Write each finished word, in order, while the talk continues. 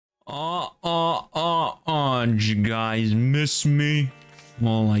Did you guys miss me?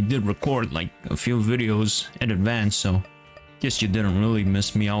 Well, I did record like a few videos in advance, so guess you didn't really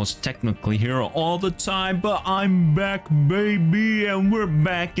miss me. I was technically here all the time, but I'm back, baby, and we're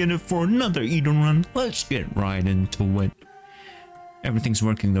back in it for another eat and run. Let's get right into it. Everything's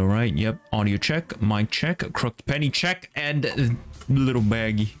working though, right? Yep. Audio check, mic check, crooked penny check, and little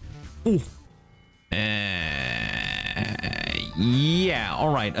baggy. Ooh. Yeah,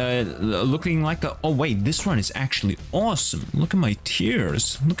 all right. Looking like a... Oh, wait, this run is actually awesome. Look at my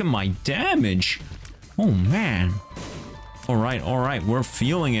tears. Look at my damage. Oh, man. All right. We're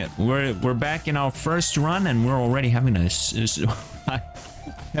feeling it. We're back in our first run, and we're already having a... I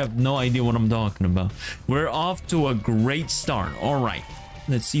have no idea what I'm talking about. We're off to a great start. All right.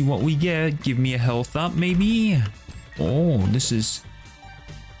 Let's see what we get. Give me a health up, maybe. Oh, this is...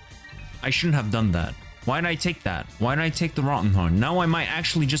 I shouldn't have done that. Why did I take that? Why did I take the rotten heart? Now I might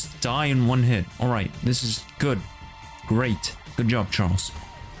actually just die in one hit. All right, this is good. Great. Good job, Charles.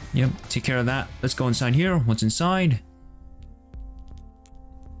 Yep, take care of that. Let's go inside here. What's inside?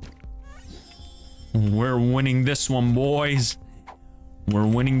 We're winning this one, boys. We're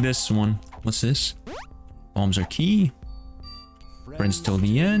winning this one. What's this? Bombs are key. Friends till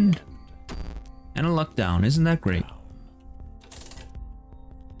the end. And a luck down. Isn't that great?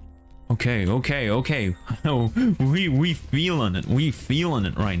 Okay. Oh, we feeling it. We feeling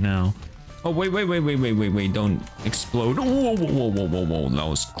it right now. Oh, wait. Don't explode. Whoa. That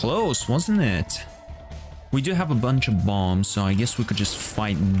was close, wasn't it? We do have a bunch of bombs, so I guess we could just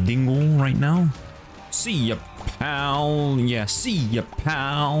fight Dingle right now. See ya, pal. Yeah, see ya,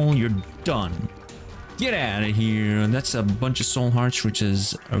 pal. You're done. Get out of here. That's a bunch of soul hearts, which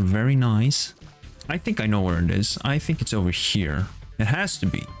is very nice. I think I know where it is. I think it's over here. It has to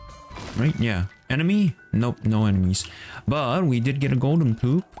be. Right? Yeah. Enemy? Nope, no enemies. But we did get a golden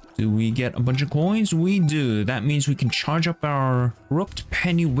poop. Do we get a bunch of coins? We do. That means we can charge up our rooked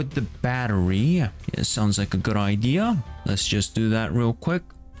penny with the battery. Yeah, sounds like a good idea. Let's just do that real quick.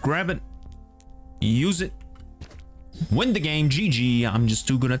 Grab it. Use it. Win the game. GG. I'm just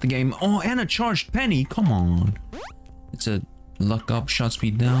too good at the game. Oh, and a charged penny. Come on. It's a luck up, shot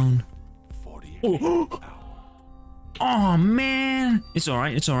speed down. Oh. Oh man, it's all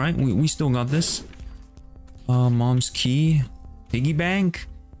right. We still got this. Mom's key, piggy bank.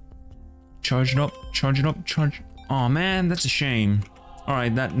 Charge it up. Oh man, that's a shame. All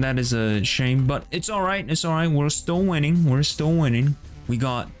right, that is a shame, but it's all right. We're still winning. We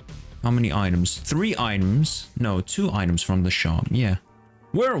got how many items? 3 items. No, 2 items from the shop. Yeah,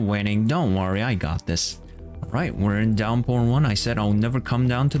 we're winning. Don't worry, I got this. Right, we're in Downpour 1. I said I'll never come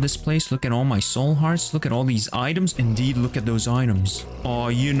down to this place. Look at all my soul hearts. Look at all these items. Indeed, look at those items. Oh,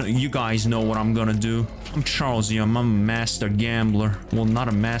 you guys know what I'm gonna do. I'm Charles Young. I'm a master gambler. Well, not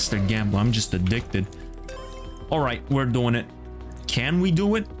a master gambler. I'm just addicted. All right, we're doing it. Can we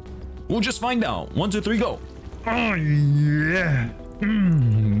do it? We'll just find out. 1, 2, 3, go. Oh, yeah.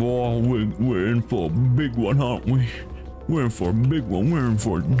 Boy, we're in for a big one, aren't we? We're in for a big one. We're in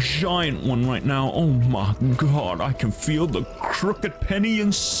for a giant one right now. Oh my god, I can feel the crooked penny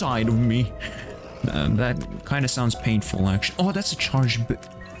inside of me. That kind of sounds painful, actually. Oh, that's a charged bit.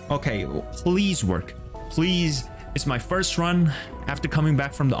 Okay, please work. Please. It's my first run after coming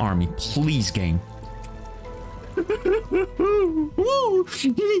back from the army. Please, game.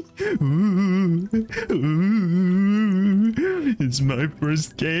 It's my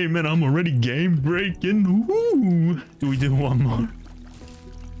first game and I'm already game breaking. Woo. Do we do one more?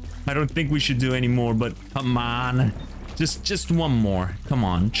 I don't think we should do any more, but come on. Just one more. Come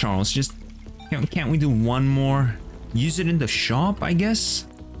on, Charles. Just can't we do one more? Use it in the shop, I guess?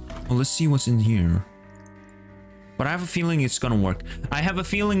 Well, let's see what's in here. But I have a feeling it's gonna work.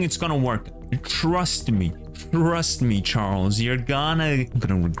 Trust me. Trust me, Charles. I'm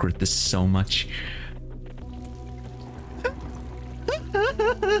gonna regret this so much.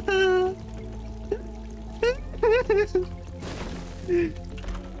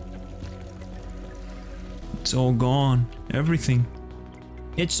 It's all gone. Everything.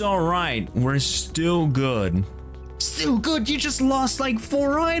 It's alright. We're still good. Still good? You just lost like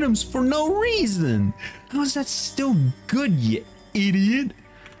 4 items for no reason. How is that still good, you idiot?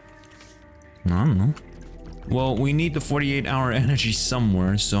 I don't know. Well, we need the 48-hour energy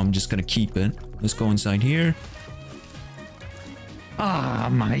somewhere, so I'm just gonna keep it. Let's go inside here. Ah,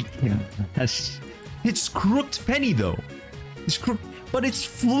 my god. It's crooked penny, though. It's crooked, but it's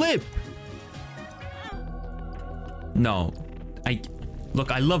flip. No.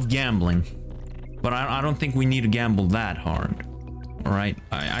 Look, I love gambling, but I don't think we need to gamble that hard. All right?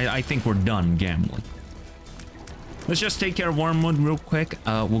 I think we're done gambling. Let's just take care of Wormwood real quick.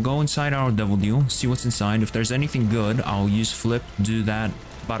 We'll go inside our Devil Deal, see what's inside. If there's anything good, I'll use Flip, do that.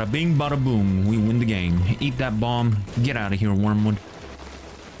 Bada bing, bada boom. We win the game. Eat that bomb. Get out of here, Wormwood.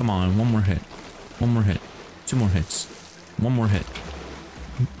 Come on, one more hit. One more hit. 2 more hits. 1 more hit.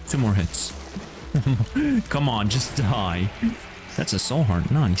 2 more hits. Come on, just die. That's a soul heart.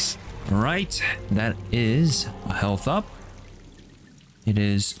 Nice. Alright, that is a health up. It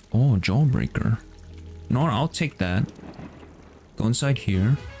is... Oh, Jawbreaker. No, I'll take that. Go inside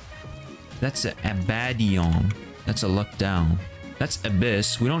here. That's a Abadion. That's a luck down. That's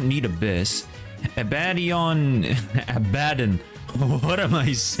Abyss. We don't need Abyss. Abadion... Abaddon. What am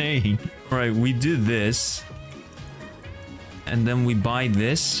I saying? Alright, we do this. And then we buy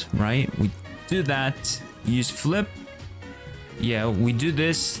this, right? We do that. Use Flip. Yeah, we do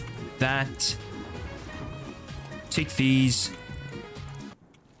this, that. Take these.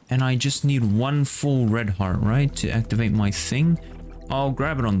 And I just need 1 full red heart, right? To activate my thing. I'll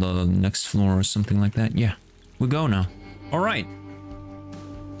grab it on the next floor or something like that. Yeah, we go now. Alright.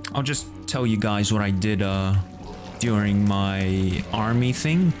 I'll just tell you guys what I did during my army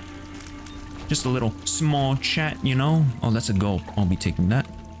thing. Just a little small chat, you know? Oh, that's a gulp. I'll be taking that.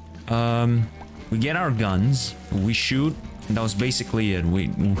 We get our guns. We shoot. And that was basically it.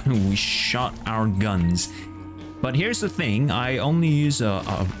 We shot our guns. But here's the thing. I only use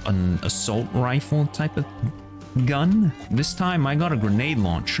an assault rifle type of gun. This time I got a grenade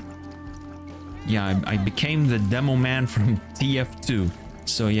launcher. Yeah, I became the demo man from TF2.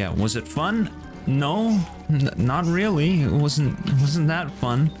 So yeah, was it fun? No, not really. It wasn't that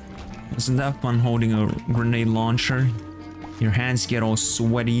fun. Wasn't that fun holding a grenade launcher? Your hands get all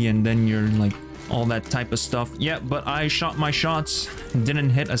sweaty and then you're like all that type of stuff. Yeah, but I shot my shots.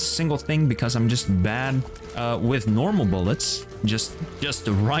 Didn't hit a single thing because I'm just bad with normal bullets. Just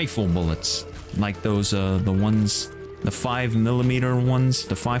the rifle bullets. Like those, the ones, the 5mm ones,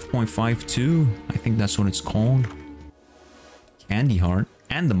 the 5.52. I think that's what it's called. Candy Heart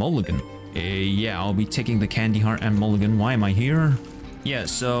and the Mulligan. Yeah, I'll be taking the Candy Heart and Mulligan. Why am I here? Yeah,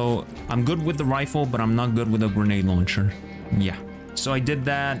 so I'm good with the rifle, but I'm not good with a grenade launcher. Yeah. So I did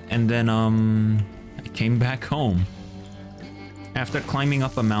that, and then, I came back home. After climbing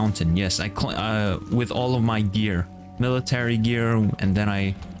up a mountain. Yes, with all of my gear. Military gear, and then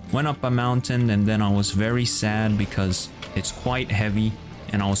I went up a mountain, and then I was very sad because it's quite heavy,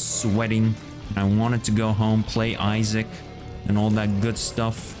 and I was sweating, and I wanted to go home, play Isaac, and all that good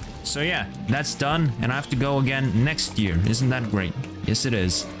stuff. So yeah, that's done, and I have to go again next year. Isn't that great? Yes, it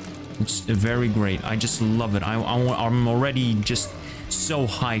is. It's very great. I just love it. I'm already just so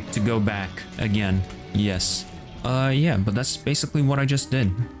hyped to go back again. Yes. Yeah, but that's basically what I just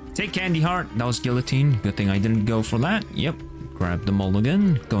did. Take Candy Heart. That was Guillotine. Good thing I didn't go for that. Yep. Grab the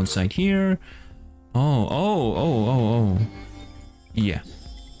Mulligan. Go inside here. Oh. Yeah.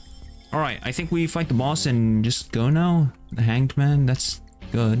 Alright, I think we fight the boss and just go now. The Hanged Man, that's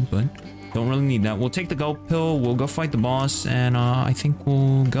good, but don't really need that. We'll take the gold pill, we'll go fight the boss, and I think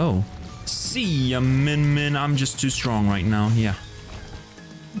we'll go. See ya, Min. I'm just too strong right now, yeah.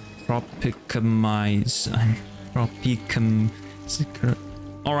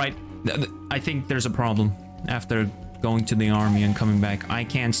 Alright, I think there's a problem. After going to the army and coming back, I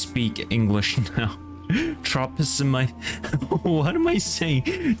can't speak English now. What am I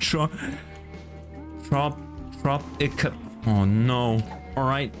saying? Oh no.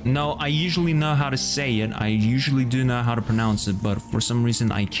 Alright, no, I usually know how to say it. I usually do know how to pronounce it, but for some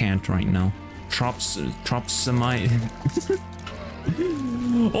reason I can't right now.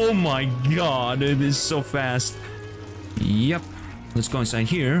 Oh my god, it is so fast. Yep. Let's go inside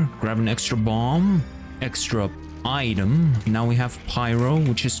here, grab an extra bomb, extra item. Now we have pyro,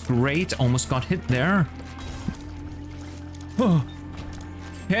 which is great. Almost got hit there.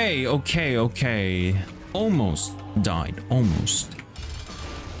 Okay. Almost died. Almost.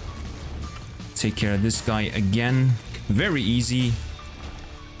 Take care of this guy again. Very easy.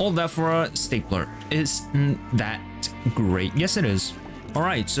 All that for a stapler. Isn't that great? Yes, it is.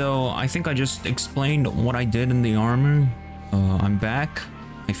 Alright, so I think I just explained what I did in the armor. I'm back.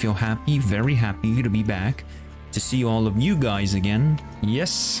 I feel happy, very happy to be back. To see all of you guys again.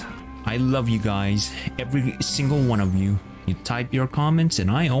 Yes, I love you guys. Every single one of you. You type your comments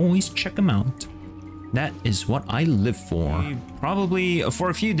and I always check them out. That is what I live for. Probably for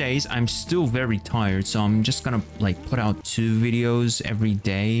a few days, I'm still very tired. So I'm just gonna like put out 2 videos every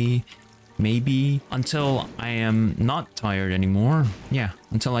day. Maybe until I am not tired anymore. Yeah,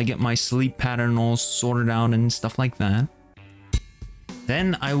 until I get my sleep pattern all sorted out and stuff like that.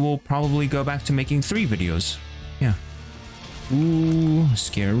 Then I will probably go back to making 3 videos. Yeah. Ooh,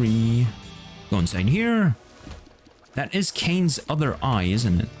 scary. Go inside here. That is Kane's other eye,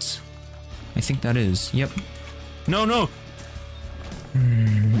 isn't it? I think that is. Yep. No, no!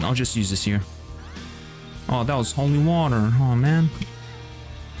 I'll just use this here. Oh, that was holy water. Oh, man.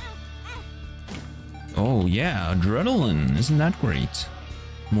 Oh, yeah. Adrenaline. Isn't that great?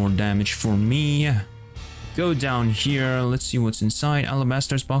 More damage for me. Go down here. Let's see what's inside.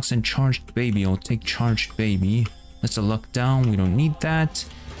 Alabaster's box and charged baby. I'll take charged baby. That's a luck down. We don't need that.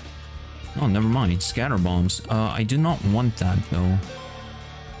 Oh, never mind. Scatter bombs. I do not want that, though.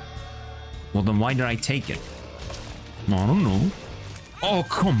 Well, then why did I take it? I don't know. Oh,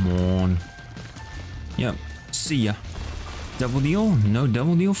 come on. Yep. See ya. Double deal? No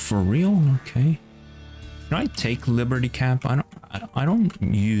double deal? For real? Okay. Should I take Liberty Cap? I don't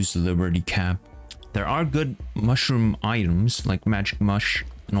use Liberty Cap. There are good mushroom items, like Magic Mush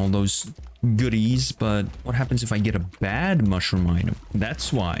and all those goodies, but what happens if I get a bad mushroom item?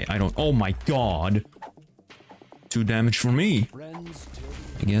 That's why I don't... Oh my god! 2 damage for me,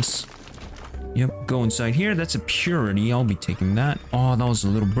 I guess. Yep, go inside here. That's a purity. I'll be taking that. Oh, that was a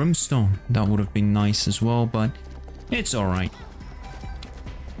little brimstone. That would have been nice as well, but it's alright.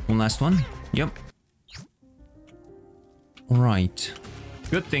 One last one. Yep. Alright.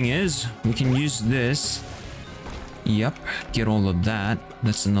 Good thing is, we can use this. Yep, get all of that.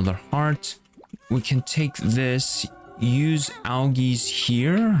 That's another heart. We can take this, use algaes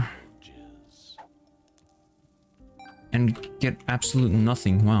here, and get absolute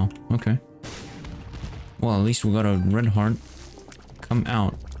nothing. Wow, okay. Well, at least we got a red heart. Come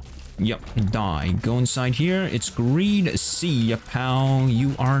out. Yep, die. Go inside here. It's greed. See ya, pal.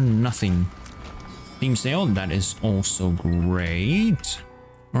 You are nothing. Theme sale, that is also great.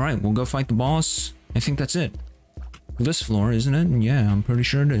 Alright, we'll go fight the boss. I think that's it. This floor, isn't it? Yeah, I'm pretty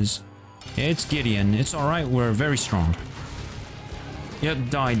sure it is. It's Gideon. It's alright, we're very strong. Yep,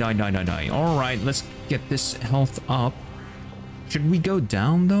 die, die, die, die, die. Alright, let's get this health up. Should we go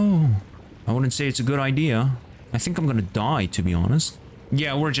down, though? I wouldn't say it's a good idea. I think I'm gonna die, to be honest.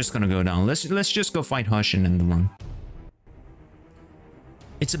 Yeah, we're just gonna go down. Let's just go fight Hush and end the run.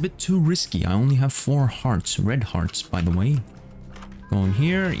 It's a bit too risky. I only have 4 hearts. Red hearts, by the way. Going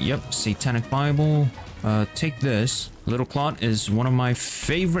here. Yep, Satanic Bible. Take this. Little Clot is one of my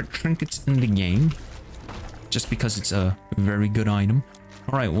favorite trinkets in the game. Just because it's a very good item.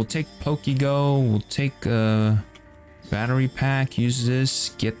 Alright, we'll take Pokego. We'll take battery pack. Use this.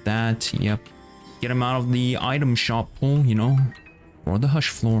 Get that. Yep. Get him out of the item shop pool, you know. Or the Hush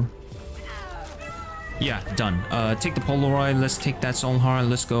floor. Yeah, done. Take the Polaroid. Let's take that Soul Heart.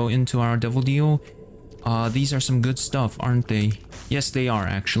 Let's go into our Devil Deal. These are some good stuff, aren't they? Yes, they are,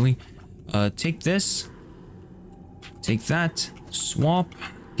 actually. Take this. Take that. Swap.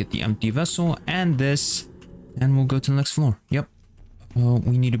 Get the empty vessel. And this. And we'll go to the next floor. Yep.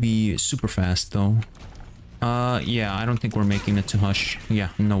 We need to be super fast, though. Yeah, I don't think we're making it to Hush. Yeah,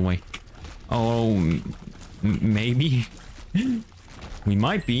 no way. Oh, maybe? We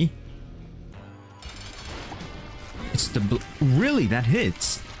might be. It's the... Really? That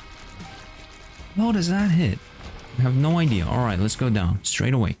hits? How does that hit? I have no idea. Alright, let's go down.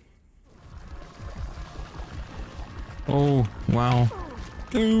 Straight away. Oh, wow.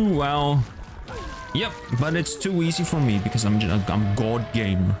 Oh, wow. Yep, but it's too easy for me because I'm God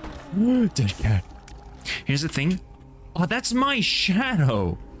Gamer. Dead cat. Here's the thing. Oh, that's my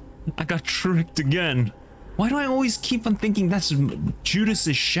shadow. I got tricked again. Why do I always keep on thinking that's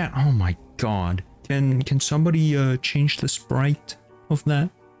Judas's shadow? Oh my god. Can somebody change the sprite of that?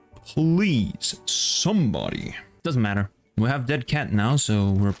 Please, somebody. Doesn't matter. We have Dead Cat now,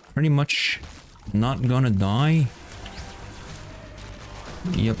 so we're pretty much not gonna die.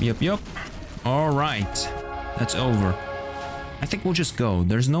 Yep. Alright. That's over. I think we'll just go.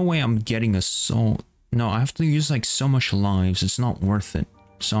 There's no way I'm getting a soul. No, I have to use like so much lives. It's not worth it.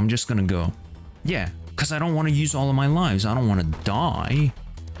 So I'm just gonna go. Yeah, because I don't want to use all of my lives. I don't want to die.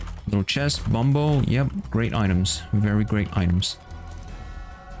 Little chest, Bumbo. Yep, great items. Very great items.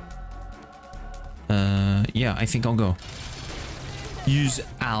 Yeah, I think I'll go. Use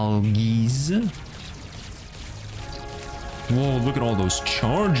algaes. Whoa, look at all those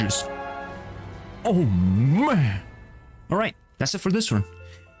charges. Oh, man. Alright, that's it for this run.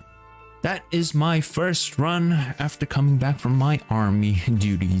 That is my first run after coming back from my army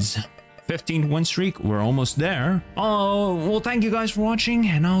duties. 15th win streak, we're almost there. Oh, well, thank you guys for watching,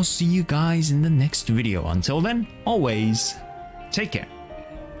 and I'll see you guys in the next video. Until then, always, take care.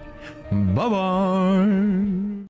 Bye-bye.